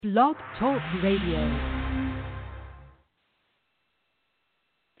Blog Talk Radio.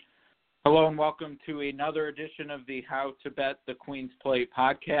 Hello and welcome to another edition of the How to Bet the Queen's Plate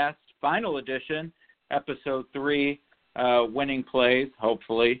podcast, final edition, episode 3, winning plays,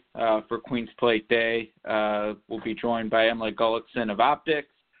 hopefully, for Queen's Plate Day. We'll be joined by Emily Gullickson of Optics.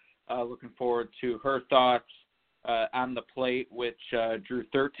 Looking forward to her thoughts on the plate, which drew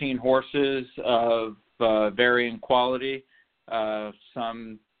 13 horses of varying quality.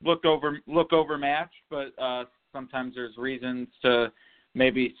 Some look overmatched, but sometimes there's reasons to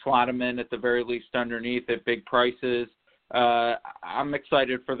maybe slot them in at the very least underneath at big prices. I'm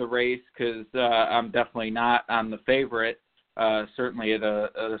excited for the race because I'm definitely not on the favorite, certainly at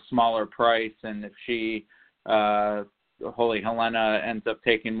a smaller price. And if she, Holy Helena, ends up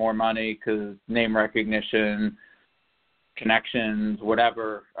taking more money because name recognition, connections,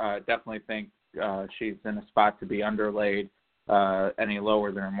 whatever, definitely think she's in a spot to be underlaid any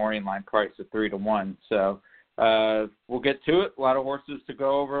lower than her morning line price of 3-1. So we'll get to it. A lot of horses to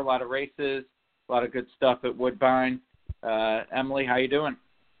go over, a lot of races, a lot of good stuff at Woodbine. Emily, how you doing?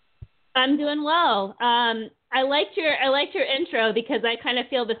 I'm doing well. I liked your intro because I kind of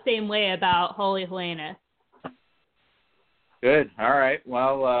feel the same way about Holy Helena. Good. All right.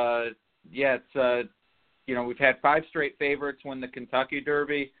 Well, it's we've had 5 straight favorites win the Kentucky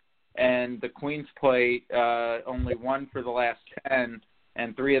Derby, and the Queen's Plate only won for the last 10.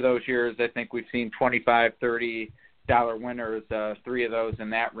 And 3 of those years, I think we've seen $25, $30 winners, 3 of those in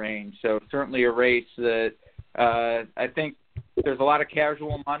that range. So certainly a race that I think there's a lot of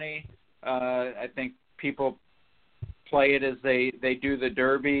casual money. I think people play it as they do the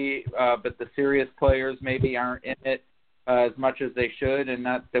Derby, but the serious players maybe aren't in it as much as they should. And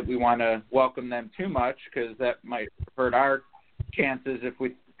not that we want to welcome them too much, because that might hurt our chances if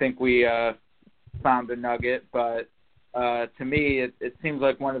we think we found a nugget. But to me, it seems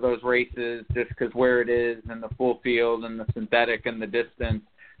like one of those races, just because where it is and the full field and the synthetic and the distance,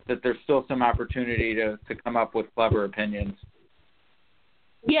 that there's still some opportunity to come up with clever opinions.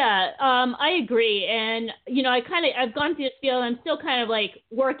 Yeah, I agree. And, I've gone through this field. I'm still kind of like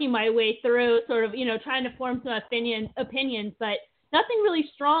working my way through sort of, trying to form some opinions, but nothing really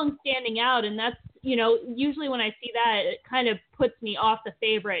strong standing out. And that's, usually when I see that, it kind of puts me off the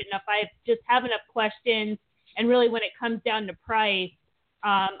favorite. And if I just have enough questions, and really when it comes down to price,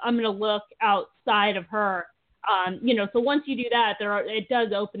 I'm going to look outside of her. So once you do that, it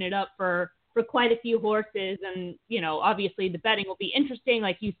does open it up for quite a few horses. And, obviously the betting will be interesting.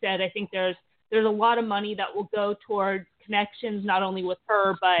 Like you said, I think there's a lot of money that will go towards connections, not only with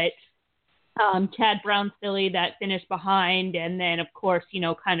her, but Chad Brown's filly that finished behind. And then, of course,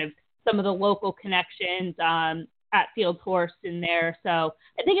 kind of some of the local connections at Field Horse in there. So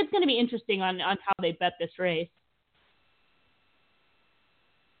I think it's going to be interesting on how they bet this race.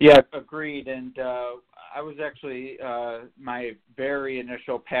 Yeah, agreed. And I was actually my very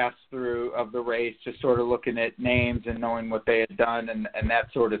initial pass through of the race, just sort of looking at names and knowing what they had done and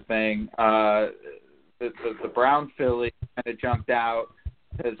that sort of thing. The Brown filly kind of jumped out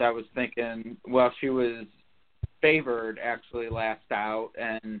because I was thinking, well, she was favored actually last out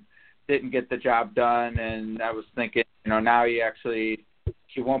and didn't get the job done. And I was thinking, now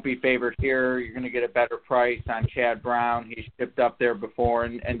she won't be favored here. You're going to get a better price on Chad Brown. He's shipped up there before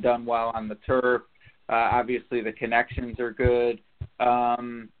and done well on the turf. Obviously, the connections are good.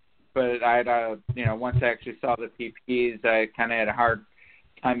 But I had, once I actually saw the PPs, I kind of had a hard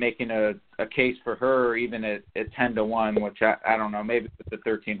time making a case for her, even at 10-1, which I don't know. Maybe with the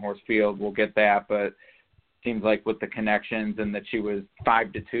 13-horse field, we'll get that. But seems like with the connections and that she was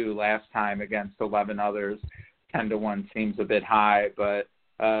 5-2 last time against 11 others, 10-1 seems a bit high. But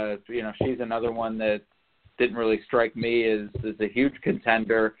she's another one that didn't really strike me as a huge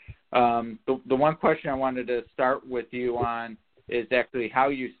contender. The one question I wanted to start with you on is actually how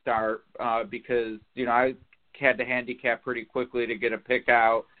you start, because I had to handicap pretty quickly to get a pick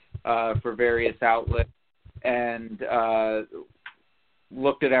out for various outlets, and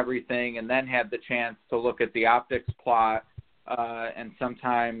looked at everything, and then had the chance to look at the optics plot, and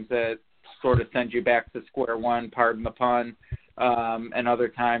sometimes it sort of sends you back to square one, pardon the pun, and other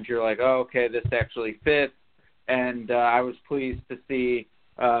times you're like, oh, okay, this actually fits. And I was pleased to see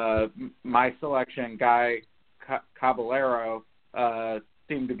my selection, Guy Caballero,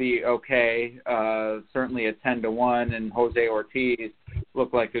 seemed to be okay, certainly at 10-1, and Jose Ortiz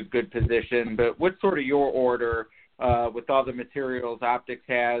looked like a good position. But what's sort of your order with all the materials Optics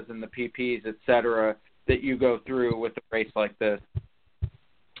has and the PPs, et cetera, that you go through with a race like this?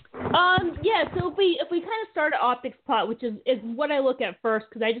 So if we kind of start at Optics plot, which is what I look at first,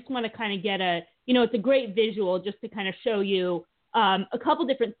 because I just want to kind of get it's a great visual just to kind of show you a couple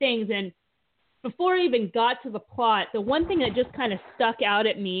different things. And before I even got to the plot, the one thing that just kind of stuck out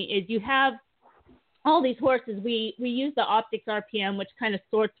at me is you have all these horses. We use the Optics RPM, which kind of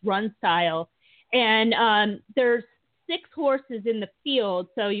sorts run style. And there's 6 horses in the field.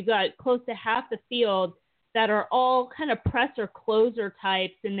 So you've got close to half the field that are all kind of presser closer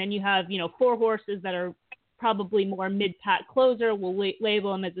types. And then you have, 4 horses that are probably more mid-pack closer. We'll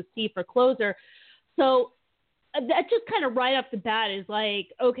label them as a C for closer. So that just kind of right off the bat is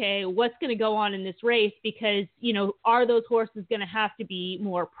like, okay, what's going to go on in this race? Because, are those horses going to have to be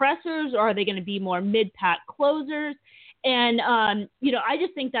more pressers, or are they going to be more mid-pack closers? And, I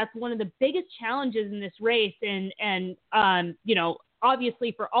just think that's one of the biggest challenges in this race. And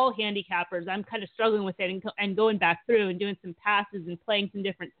obviously for all handicappers, I'm kind of struggling with it and going back through and doing some passes and playing some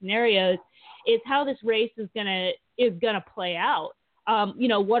different scenarios, is how this race is going to play out.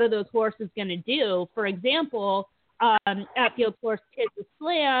 What are those horses going to do? For example, at Field Horse Kids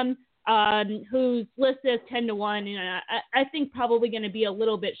Slam, who's listed as 10-1, and I think probably going to be a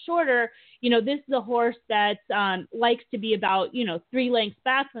little bit shorter. This is a horse that likes to be about 3 lengths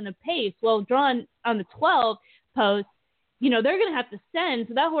back from the pace. Well, drawn on the 12 post, they're going to have to send.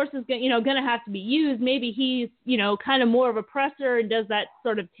 So that horse is going to have to be used. Maybe he's kind of more of a presser, and does that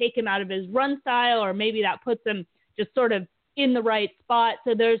sort of take him out of his run style, or maybe that puts him just sort of in the right spot.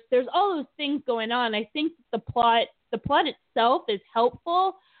 So there's all those things going on. I think the plot itself is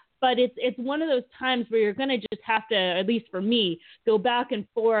helpful, but it's one of those times where you're going to just have to, at least for me, go back and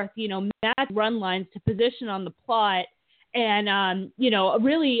forth, match run lines to position on the plot. And,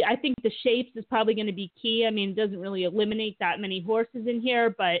 really, I think the shapes is probably going to be key. I mean, it doesn't really eliminate that many horses in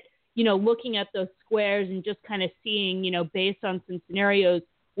here, but, looking at those squares and just kind of seeing, based on some scenarios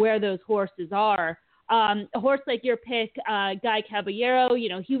where those horses are. A horse like your pick, Guy Caballero,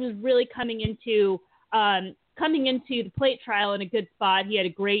 he was really coming into the plate trial in a good spot. He had a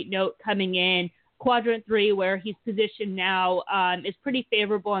great note coming in. Quadrant 3, where he's positioned now, is pretty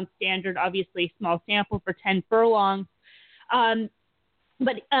favorable on standard, obviously small sample for 10 furlongs.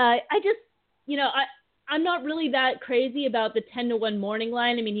 But I just, I'm not really that crazy about the 10-1 morning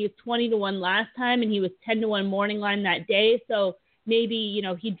line. I mean, he was 20-1 last time, and he was 10-1 morning line that day. So maybe,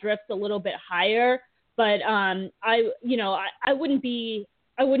 he drifts a little bit higher. But I wouldn't be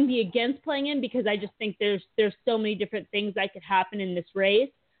against playing him, because I just think there's so many different things that could happen in this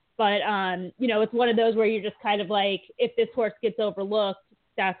race. But it's one of those where you're just kind of like, if this horse gets overlooked,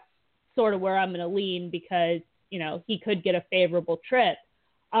 that's sort of where I'm going to lean, because he could get a favorable trip.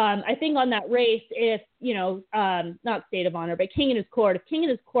 I think on that race, if not State of Honor, but King and His Court, if King and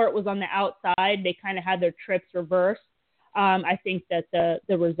His Court was on the outside, they kind of had their trips reversed. I think that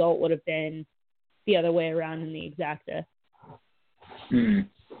the result would have been the other way around in the exacta.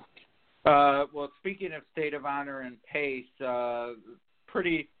 Well, speaking of State of Honor and pace,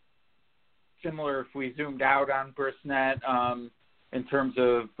 pretty similar if we zoomed out on Brisnet in terms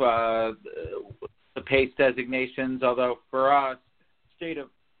of the pace designations, although for us, State of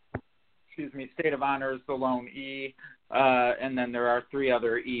Honor is the lone E, and then there are 3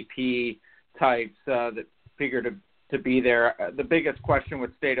 other EP types that figure to be there. The biggest question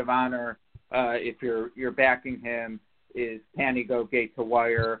with State of Honor, if you're backing him, is can he go gate to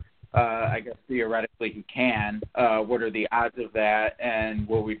wire? I guess theoretically he can. What are the odds of that, and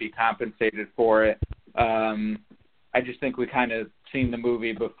will we be compensated for it? I just think we kind of seen the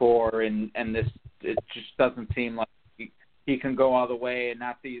movie before, and this, it just doesn't seem like he can go all the way, and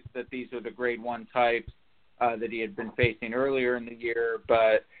not these are the grade 1 types that he had been facing earlier in the year,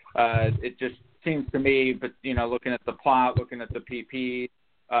 but it just seems to me, but looking at the plot, looking at the PP,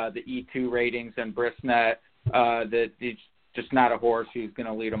 the E2 ratings and Brisnet, that he's just not a horse who's going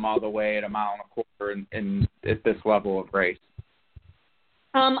to lead him all the way at 1.25 miles in at this level of race.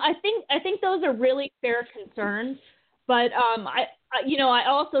 I think those are really fair concerns, but I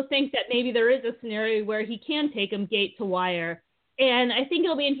also think that maybe there is a scenario where he can take him gate to wire, and I think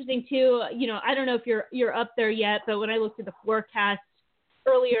it'll be interesting too. I don't know if you're up there yet, but when I looked at the forecast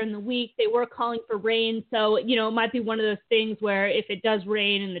earlier in the week, they were calling for rain, so it might be one of those things where if it does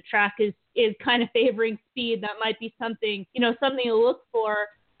rain and the track is kind of favoring speed, that might be something to look for.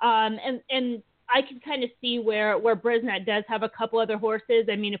 And I can kind of see where Brisnet does have a couple other horses.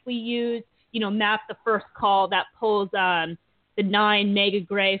 I mean, if we use Map the First Call, that pulls the 9 Mega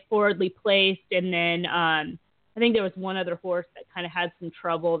Gray forwardly placed, and then I think there was one other horse that kind of had some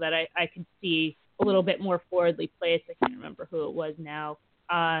trouble that I could see a little bit more forwardly placed. I can't remember who it was now.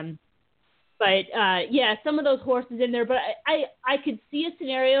 But some of those horses in there. But I could see a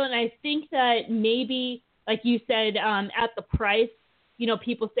scenario, and I think that maybe, like you said, at the price,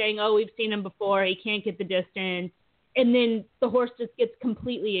 people saying, oh, we've seen him before, he can't get the distance. and then the horse just gets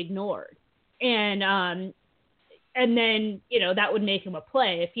completely ignored. And then, that would make him a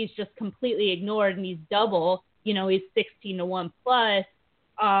play. If he's just completely ignored and he's double, he's 16-1 plus,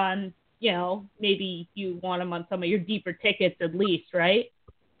 maybe you want him on some of your deeper tickets at least, right?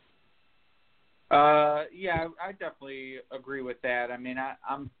 Yeah, I definitely agree with that. I mean,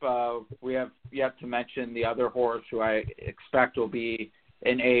 we have yet to mention the other horse who I expect will be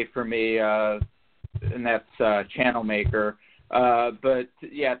an A for me, and that's Channel Maker. But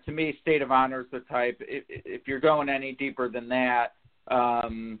yeah, to me, State of Honor is the type. If you're going any deeper than that,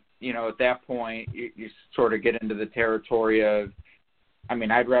 at that point, you sort of get into the territory of, I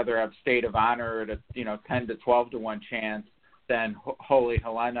mean, I'd rather have State of Honor at a 10 to 12-1 chance than Holy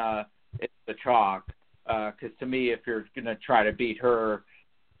Helena at the chalk. Because to me, if you're going to try to beat her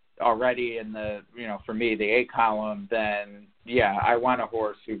already in the, for me, the A column, then yeah, I want a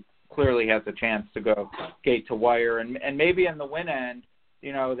horse who clearly has a chance to go gate to wire, and maybe in the win end,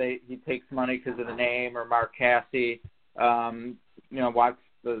 he takes money because of the name, or Mark Casse, watch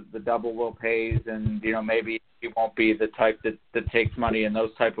the double will pays, and maybe he won't be the type that takes money in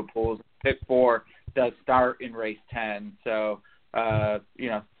those type of pools. Pick 4 does start in race 10, so I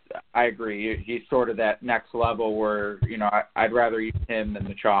agree. He's sort of that next level where I'd rather use him than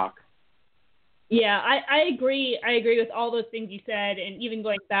the chalk. Yeah, I agree. I agree with all those things you said, and even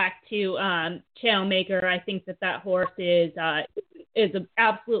going back to Channel Maker, I think that horse is an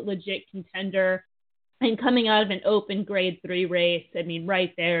absolute legit contender. And coming out of an open Grade 3 race, I mean,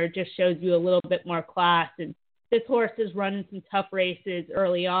 right there just shows you a little bit more class. And this horse is running some tough races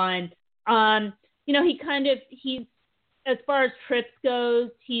early on. He's as far as trips goes,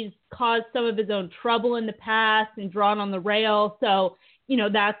 he's caused some of his own trouble in the past and drawn on the rail. So,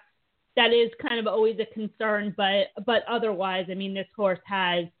 that is kind of always a concern, but otherwise, I mean, this horse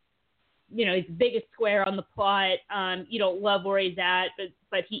has, his biggest square on the plot. You don't love where he's at,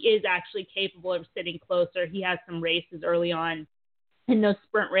 but he is actually capable of sitting closer. He has some races early on in those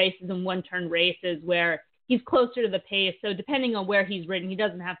sprint races and one-turn races where he's closer to the pace. So depending on where he's ridden, he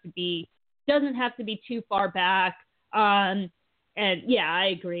doesn't have to be too far back. And yeah,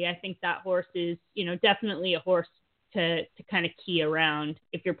 I agree. I think that horse is, definitely a horse to kind of key around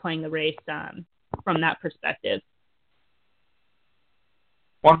if you're playing the race from that perspective.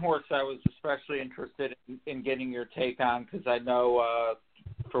 One horse I was especially interested in getting your take on, because I know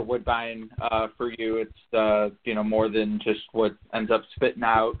for Woodbine, for you, it's more than just what ends up spitting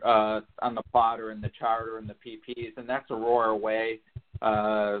out on the plot or in the chart or in the PPs, and that's Aurora Way.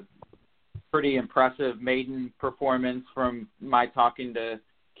 Pretty impressive maiden performance from my talking to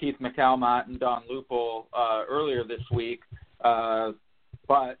Keith McAlmont and Don Lupel earlier this week,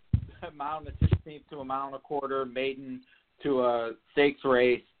 but a mile and a 16th to a mile and a quarter, maiden to a stakes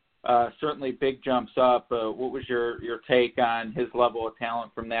race, certainly big jumps up. What was your take on his level of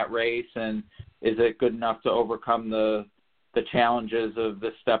talent from that race, and is it good enough to overcome the challenges of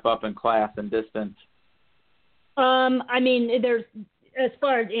the step up in class and distance? I mean, there's, as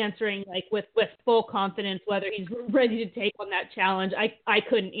far as answering like with full confidence whether he's ready to take on that challenge, I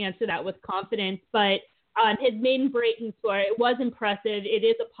couldn't answer that with confidence. But his maiden breaking score, it was impressive. It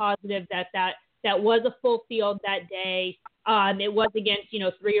is a positive that was a full field that day. It was against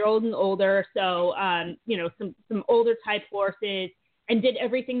 3-year-olds and older, so some older type horses, and did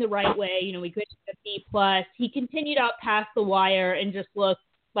everything the right way. We graded a B+. He continued out past the wire and just looked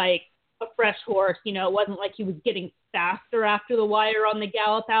like a fresh horse. It wasn't like he was getting faster after the wire on the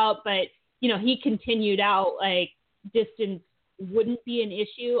gallop out, but he continued out. Like, distance wouldn't be an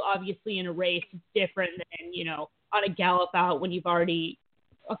issue. Obviously in a race it's different than on a gallop out when you've already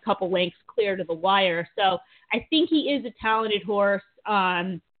a couple lengths clear to the wire. So I think he is a talented horse.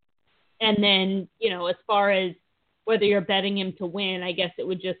 And then as far as whether you're betting him to win, I guess it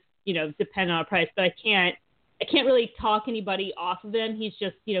would just depend on a price, but I can't really talk anybody off of him. He's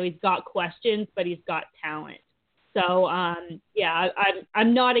just, he's got questions, but he's got talent. So, yeah,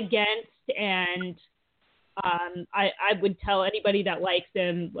 I'm not against, and I would tell anybody that likes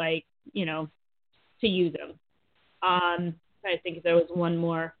him, to use him. I think there was one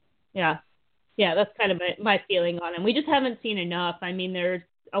more. Yeah, that's kind of my feeling on him. We just haven't seen enough. I mean, there's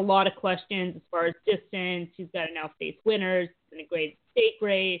a lot of questions as far as distance. He's got to now face winners in a great stake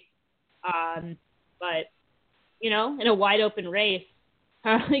race. But, in a wide open race,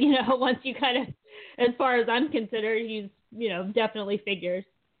 once you kind of, as far as I'm considered, he's, definitely figures.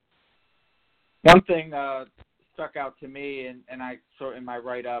 One thing stuck out to me, and I sort in my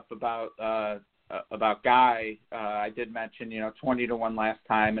write-up about Guy, I did mention, 20-1 last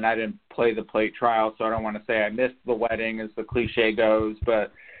time, and I didn't play the plate trial, so I don't want to say I missed the wedding, as the cliche goes,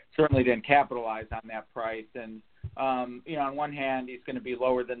 but certainly didn't capitalize on that price. And On one hand, he's going to be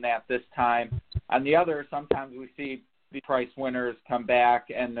lower than that this time. On the other, sometimes we see the price winners come back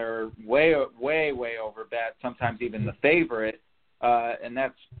and they're way, way, way over bet, sometimes even the favorite, and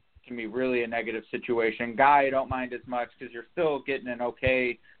that's can be really a negative situation. Guy, I don't mind as much because you're still getting an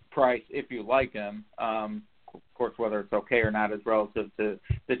okay price if you like him. Of course, whether it's okay or not is relative to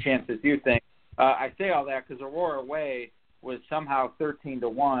the chances you think. I say all that because Aurora Way was somehow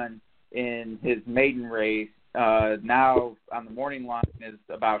 13-1 in his maiden race. Now on the morning line is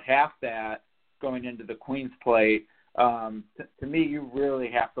about half that going into the Queen's Plate. To me, you really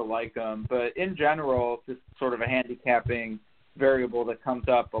have to like him. But in general, just sort of a handicapping variable that comes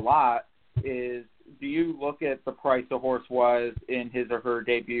up a lot is, do you look at the price a horse was in his or her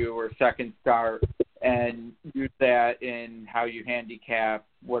debut or second start and use that in how you handicap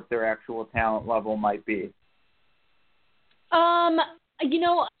what their actual talent level might be?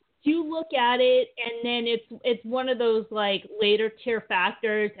 You look at it, and then it's one of those like later tier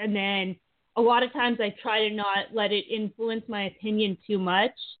factors, and then a lot of times I try to not let it influence my opinion too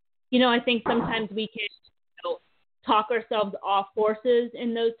much. I think sometimes we can talk ourselves off horses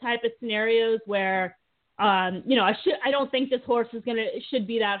in those type of scenarios where, I don't think this horse should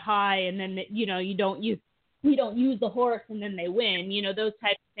be that high, and then you don't use the horse and then they win. Those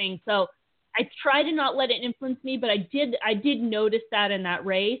types of things. So I try to not let it influence me, but I did notice that in that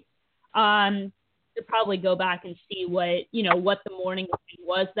race. To probably go back and see what the morning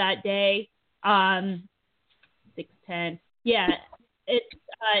was that day. 6:10. Yeah,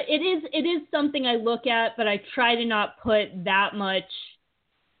 it is something I look at, but I try to not put that much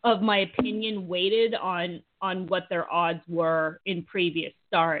of my opinion weighted on what their odds were in previous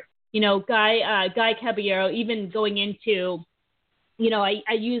start. Guy Caballero, even going into,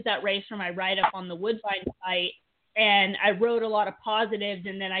 I use that race for my write-up on the Woodbine site, and I wrote a lot of positives,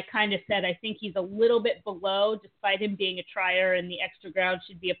 and then I kind of said I think he's a little bit below, despite him being a trier, and the extra ground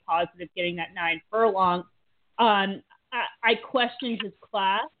should be a positive, getting that 9 furlong. I questioned his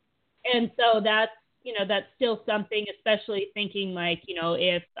class, and so that's still something, especially thinking like,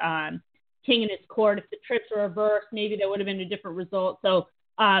 if King and his court, if the trips were reversed, maybe there would have been a different result. So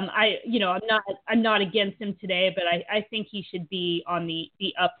I'm not against him today, but I think he should be on the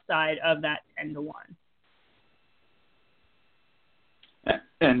upside of that 10-1.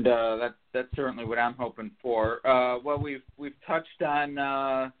 And that's certainly what I'm hoping for. Well, we've touched on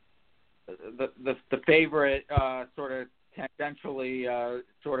the favorite sort of tangentially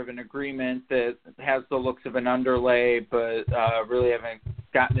sort of an agreement that has the looks of an underlay, but really haven't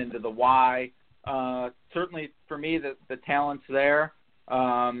gotten into the why. Certainly for me, the talent's there,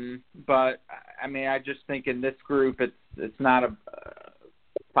 but I mean, I just think in this group it's not a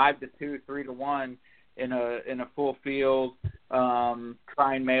 5-2, 3-1 in a full field,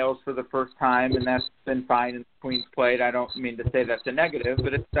 trying males for the first time, and that's been fine in the Queen's Plate. I don't mean to say that's a negative,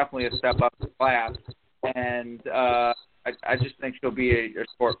 but it's definitely a step up in class, and I just think she'll be a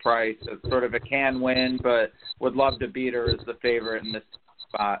short price. It's sort of a can win, but would love to beat her as the favorite in this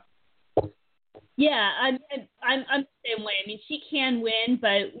spot. Yeah, I'm the same way. I mean, she can win,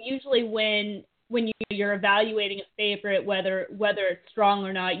 but usually when you're evaluating a favorite, whether it's strong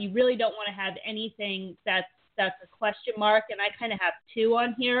or not, you really don't want to have anything that's a question mark. And I kind of have two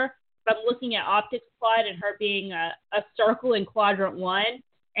on here. But I'm looking at Optics Plot and her being a circle in quadrant 1,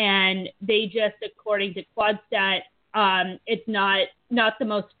 and they just, according to Quadstat, it's not the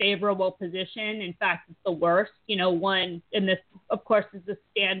most favorable position. In fact, it's the worst. One, and this, of course, is the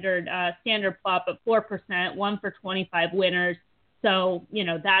standard plot, but 4%, 1 for 25 winners. So,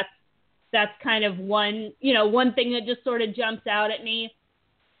 that's kind of one thing that just sort of jumps out at me.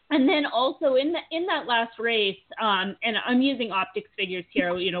 And then also in that last race, and I'm using Optics figures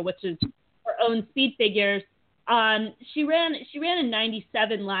here, which is her own speed figures. She ran a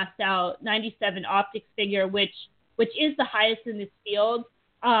 97 last out, 97 Optics figure, which is the highest in this field.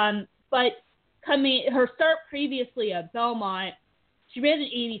 But her start previously at Belmont, she ran an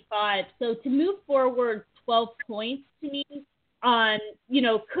 85. So to move forward 12 points to me,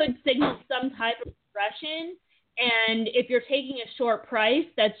 could signal some type of progression. And if you're taking a short price,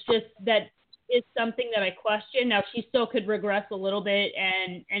 that is something that I question. Now, she still could regress a little bit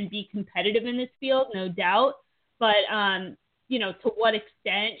and be competitive in this field, no doubt. But, to what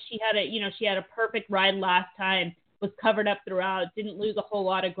extent? She had a perfect ride last time, was covered up throughout, didn't lose a whole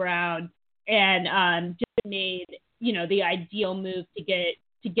lot of ground, and just made, the ideal move to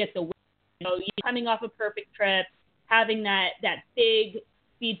get the win. Coming off a perfect trip, having that big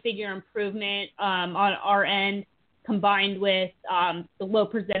speed figure improvement on our end, combined with the low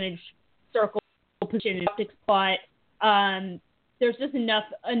percentage circle position in Optics Plot, there's just enough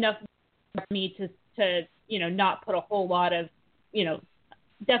for me to not put a whole lot of,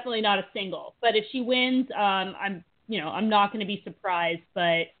 definitely not a single. But if she wins, I'm not going to be surprised.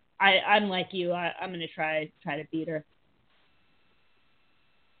 But I'm like you. I'm going to try to beat her.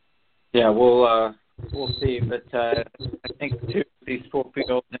 Yeah, we'll see. But I think too, these full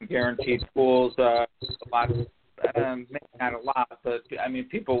fields and guaranteed pools, a lot, maybe not a lot, but I mean,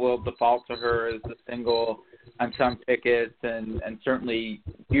 people will default to her as the single on some tickets, and certainly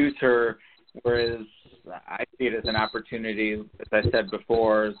use her. Whereas I see it as an opportunity, as I said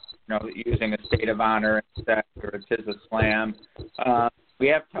before, using a state of honor instead, or a Tis a Slam. We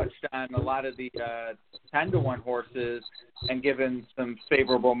have touched on a lot of the 10-to-1 horses and given some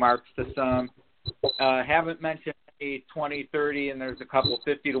favorable marks to some. Haven't mentioned any 20, 30, and there's a couple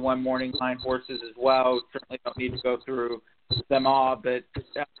 50-to-1 morning line horses as well. Certainly don't need to go through them all, but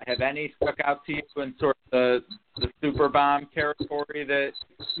have any stuck out to you in sort of the super bomb territory that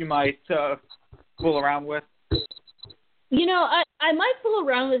you might fool around with? I might fool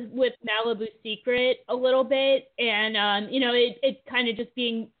around with Malibu Secret a little bit, and it kind of just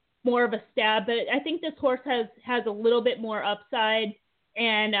being more of a stab. But I think this horse has a little bit more upside,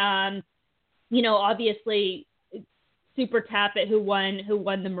 and obviously Super Tappet, who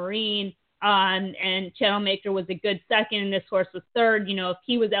won the Marine, and Channel Maker was a good second, and this horse was third. If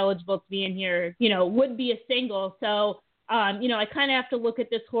he was eligible to be in here, would be a single. So I kind of have to look at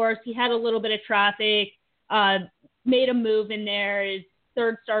this horse. He had a little bit of traffic. Made a move in there, his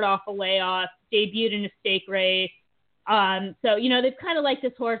third start off a layoff, debuted in a stake race. So, they've kind of liked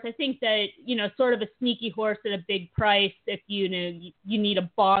this horse. I think that, sort of a sneaky horse at a big price. If you need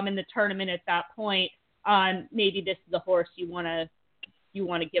a bomb in the tournament at that point, maybe this is the horse you want to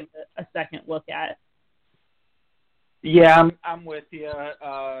give a second look at. Yeah, I'm with you.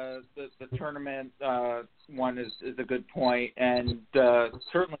 The tournament one is a good point, and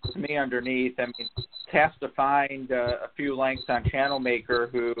certainly to me underneath, I mean, has to find a few lengths on Channel Maker,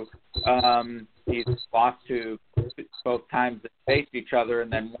 who he's lost to both times they faced each other,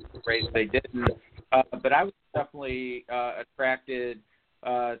 and then one race they didn't. But I was definitely attracted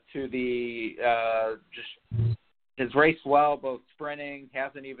to the just his race well, both sprinting,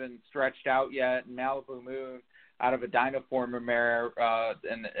 hasn't even stretched out yet, and Malibu Moon out of a Dynaformer mare,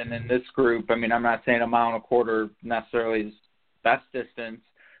 and in this group, I mean, I'm not saying a mile and a quarter necessarily is best distance,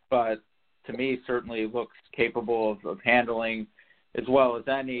 but to me certainly looks capable of handling as well as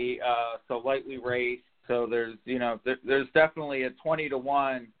any. So lightly raced. So there's there's definitely a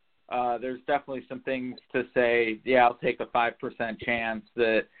 20-to-1. There's definitely some things to say. Yeah, I'll take a 5% chance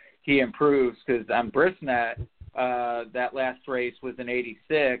that he improves, because on Brisnet, that last race was an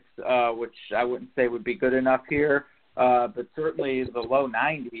 86, which I wouldn't say would be good enough here, but certainly the low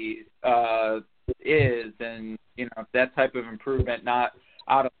 90s is, and that type of improvement not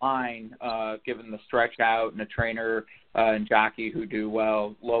out of line, given the stretch out and a trainer and jockey who do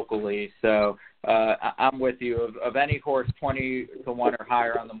well locally. So I'm with you. Of any horse 20-to-1 or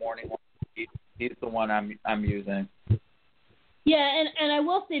higher on the morning one, he's the one I'm using. Yeah, and I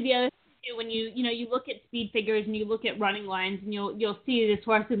will say the other thing too, when you look at speed figures and you look at running lines, and you'll see this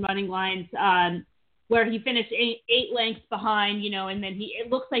horse in running lines where he finished eight lengths behind, and then it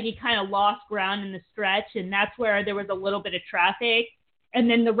looks like he kind of lost ground in the stretch, and that's where there was a little bit of traffic. And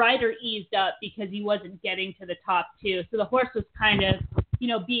then the rider eased up because he wasn't getting to the top two. So the horse was kind of,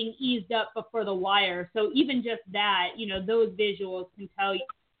 being eased up before the wire. So even just that, those visuals can tell you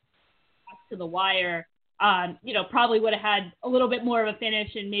to the wire, probably would have had a little bit more of a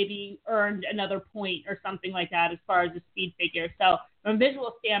finish and maybe earned another point or something like that as far as the speed figure. So from a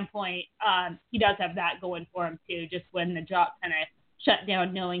visual standpoint, he does have that going for him too, just when the jock kind of shut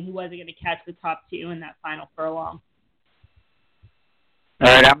down knowing he wasn't going to catch the top two in that final furlong. All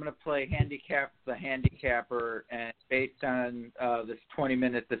right, I'm going to play handicap the handicapper, and based on this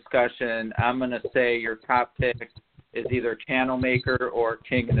 20-minute discussion, I'm going to say your top pick is either Channel Maker or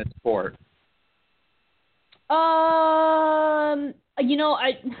King in the Sport.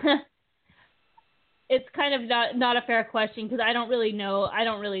 It's kind of not a fair question because I don't really know. I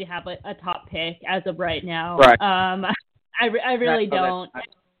don't really have a top pick as of right now. Right. I really don't.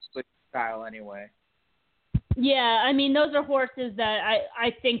 That's style anyway. Yeah, I mean, those are horses that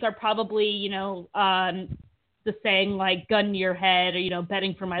I think are probably, the saying like gun to your head or,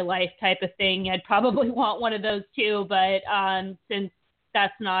 betting for my life type of thing. I'd probably want one of those too, but since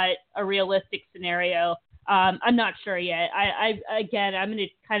that's not a realistic scenario, I'm not sure yet. I'm going to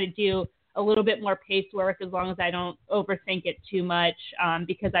kind of do a little bit more pace work as long as I don't overthink it too much,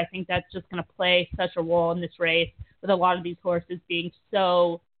 because I think that's just going to play such a role in this race with a lot of these horses being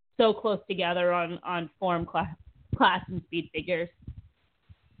so close together on form, class and speed figures.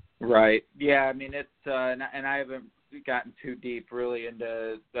 Right. Yeah. I mean, it's and I haven't gotten too deep really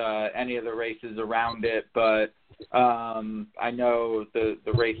into any of the races around it, but I know the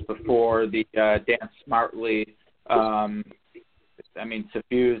race before the Dance Smartly. I mean,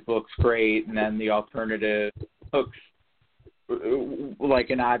 Suffused looks great, and then the alternative looks like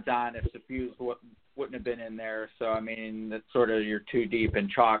an odds-on if Suffused wouldn't have been in there. So I mean, that's sort of you're too deep and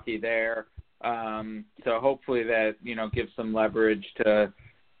chalky there. So hopefully that gives some leverage to.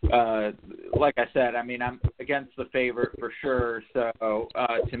 Like I said, I mean, I'm against the favorite for sure. So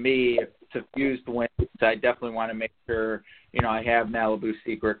to me, if Suffused wins, I definitely want to make sure I have Malibu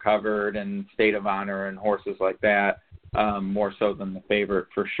Secret covered and State of Honor and horses like that, more so than the favorite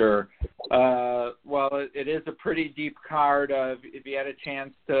for sure. Well, it is a pretty deep card. If you had a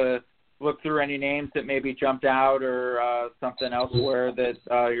chance to look through any names that maybe jumped out or something elsewhere that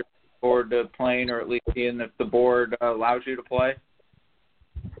you're looking forward to playing, or at least seeing if the board allows you to play.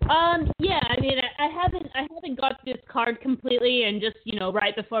 Yeah, I mean, I haven't got this card completely, and just,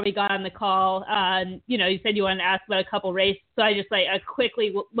 right before we got on the call, you said you wanted to ask about a couple races, so I just I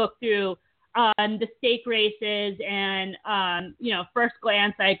quickly looked through the stake races, and, first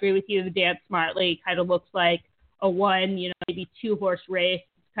glance, I agree with you, the Dance Smartly kind of looks like a one, maybe 2-horse race.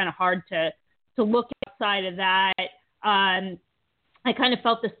 It's kind of hard to look outside of that. I kind of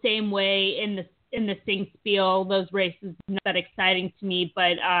felt the same way in the Singspiel. Those races not that exciting to me,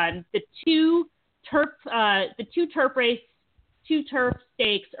 but the two turf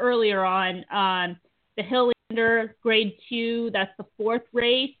stakes earlier on, the Highlander Grade 2, that's the 4th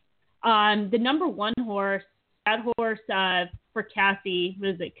race. The number 1 horse, that horse for Cassie, what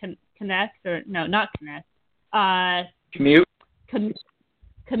is it? Connect or no, not Connect. Commute.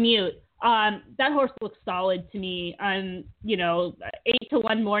 Commute. That horse looks solid to me.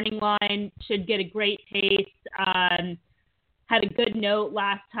 8-1 morning line, should get a great pace. Had a good note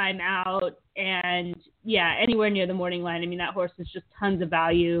last time out, and yeah, anywhere near the morning line. I mean, that horse is just tons of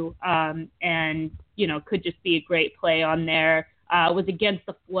value, and could just be a great play on there. Was against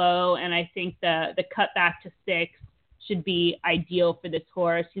the flow, and I think the cut back to 6 should be ideal for this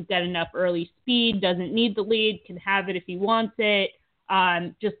horse. He's got enough early speed, doesn't need the lead, can have it if he wants it.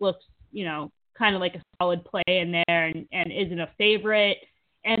 Just looks kind of like a solid play in there, and isn't a favorite.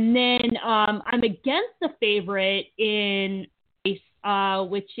 And then I'm against the favorite in race,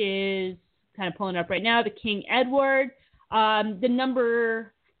 which is kind of pulling up right now, the King Edward. The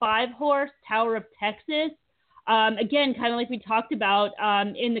number 5 horse, Tower of Texas. Again, kind of like we talked about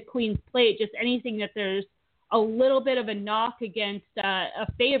in the Queen's Plate, just anything that there's a little bit of a knock against a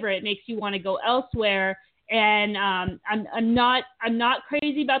favorite makes you want to go elsewhere. And I'm not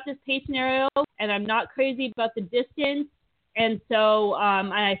crazy about this pace scenario, and I'm not crazy about the distance. And so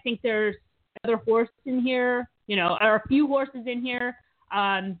I think there's other horses in here, or a few horses in here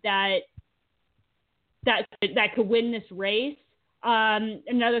that could win this race.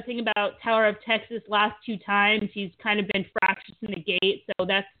 Another thing about Tower of Texas, last 2 times he's kind of been fractious in the gate, so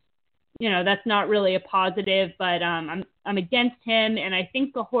that's not really a positive, but I'm against him, and I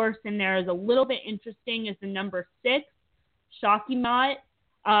think the horse in there is a little bit interesting is the number 6, Shocky Mott.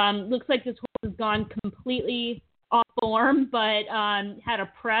 Looks like this horse has gone completely off form, but had a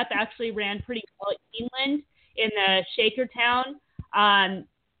prep, actually ran pretty well at England in the Shakertown, and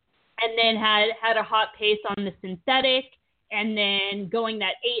then had a hot pace on the synthetic, and then going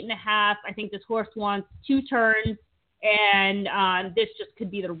that 8.5. I think this horse wants 2 turns. And this just could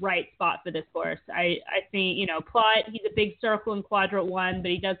be the right spot for this horse. I think, Plot, he's a big circle in quadrant 1,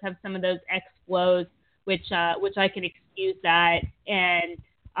 but he does have some of those X flows, which I can excuse that. And,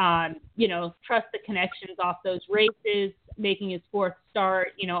 trust the connections off those races, making his 4th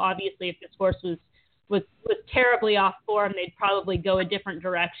start. Obviously if this horse was terribly off form, they'd probably go a different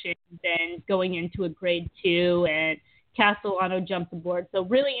direction than going into a grade 2, and Castellano jumped aboard. So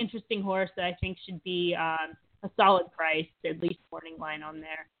really interesting horse that I think should be a solid price, at least morning line on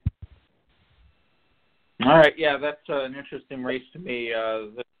there. All right, yeah, that's an interesting race to me.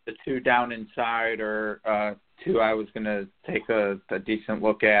 The 2 down inside are 2 I was going to take a decent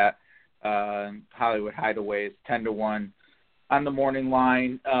look at. Hollywood Hideaways, 10-1 on the morning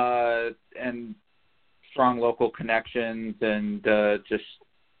line, and strong local connections, and just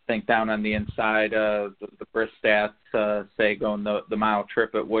think down on the inside, the Brisk stats say going the mile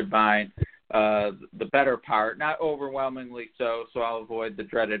trip at Woodbine. The better part, not overwhelmingly so I'll avoid the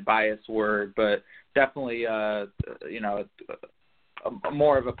dreaded bias word, but definitely,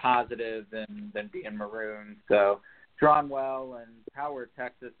 more of a positive than being marooned. So drawn well, and Tower of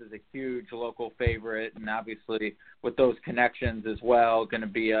Texas is a huge local favorite, and obviously with those connections as well, going to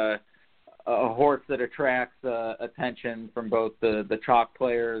be a a horse that attracts attention from both the chalk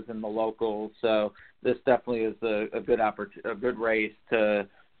players and the locals. So this definitely is a good race to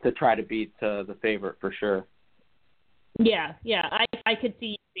try to beat the favorite for sure. Yeah, I could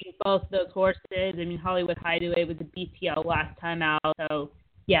see using both those horses. I mean, Hollywood Hideaway with the BTL last time out, so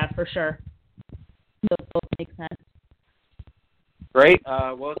yeah, for sure. Those both make sense. Great.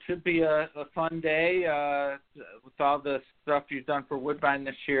 Well, it should be a fun day with all the stuff you've done for Woodbine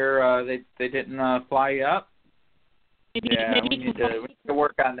this year. They didn't fly you up. Maybe we need to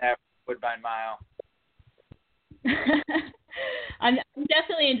work on that Woodbine Mile. I'm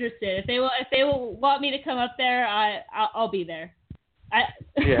definitely interested. If they will want me to come up there, I'll be there.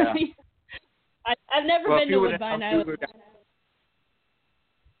 Yeah. I've never been to Woodbine.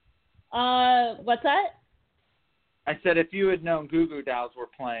 What's that? I said if you had known Goo Goo Dolls were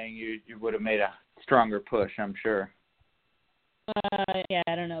playing, you would have made a stronger push, I'm sure. Yeah,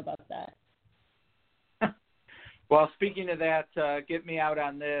 I don't know about that. Well, speaking of that, get me out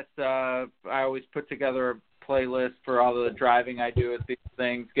on this. I always put together a playlist for all the driving I do with these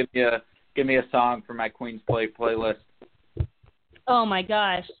things. Give me a song for my Queen's Play playlist. Oh my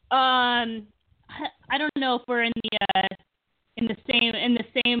gosh. I don't know if we're in the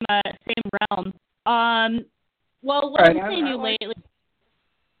same realm. Well, what have you seen lately?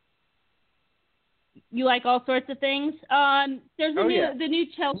 You like all sorts of things. There's the new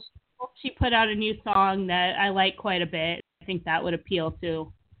Chelsea. She put out a new song that I like quite a bit. I think that would appeal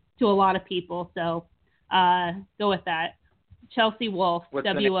to a lot of people. So go with that. Chelsea Wolfe,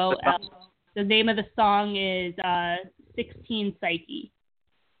 WOL. The name of the song is 16 Psyche.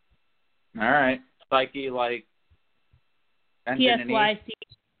 All right, Psyche like. PSYC.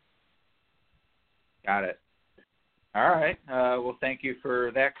 Got it. All right. Well, thank you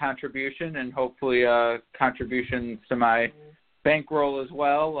for that contribution, and hopefully contributions to my bankroll as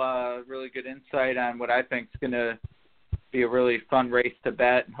well. Really good insight on what I think is going to be a really fun race to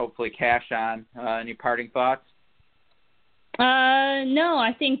bet and hopefully cash on. Any parting thoughts? No,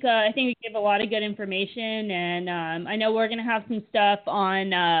 I think we give a lot of good information, and I know we're going to have some stuff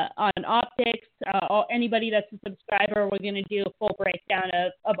on optics. Anybody that's a subscriber, we're going to do a full breakdown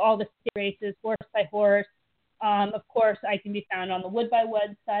of all the races, horse by horse. Of course, I can be found on the Woodbine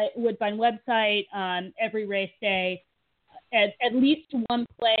website every race day. At least one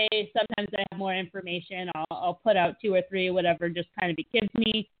play. Sometimes I have more information. I'll put out 2 or 3, whatever just kind of it gives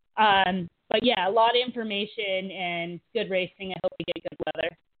me. But yeah, a lot of information and good racing. I hope we get good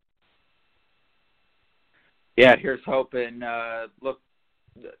weather. Yeah, here's hoping. Look,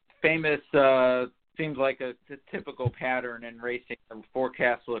 Famous seems like a typical pattern in racing. The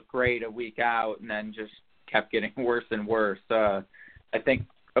forecasts look great a week out and then just kept getting worse and worse. I think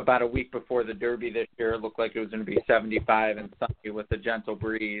about a week before the Derby this year, it looked like it was going to be 75 and sunny with a gentle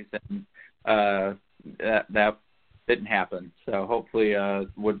breeze, and that didn't happen. So hopefully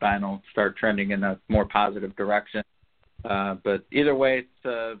Woodbine will start trending in a more positive direction. But either way,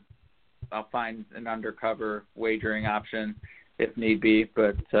 I'll find an undercover wagering option if need be,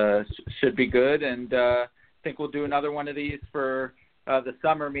 but should be good. And I think we'll do another one of these for the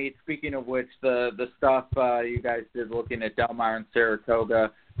summer meet. Speaking of which, the stuff you guys did looking at Del Mar and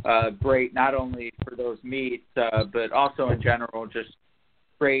Saratoga, great not only for those meets, but also in general, just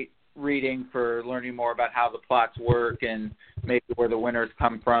great reading for learning more about how the plots work and maybe where the winners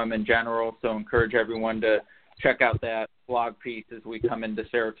come from in general. So encourage everyone to check out that blog piece as we come into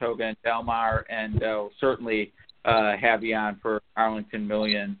Saratoga and Del Mar, and certainly have you on for Arlington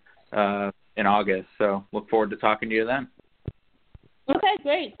Million in August. So look forward to talking to you then. Okay,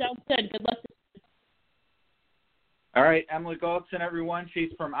 great. Sounds good. Good luck. All right, Emily Goldson, everyone.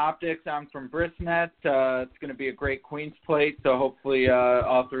 She's from Optics. I'm from Brisnet. It's going to be a great Queen's Plate, so hopefully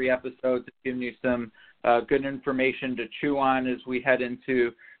all 3 episodes have given you some good information to chew on as we head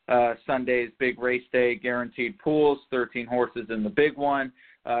into Sunday's big race day, guaranteed pools, 13 horses in the big one.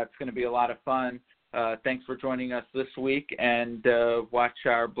 It's going to be a lot of fun. Thanks for joining us this week, and watch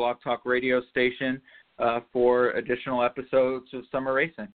our Blog Talk radio station for additional episodes of Summer Racing.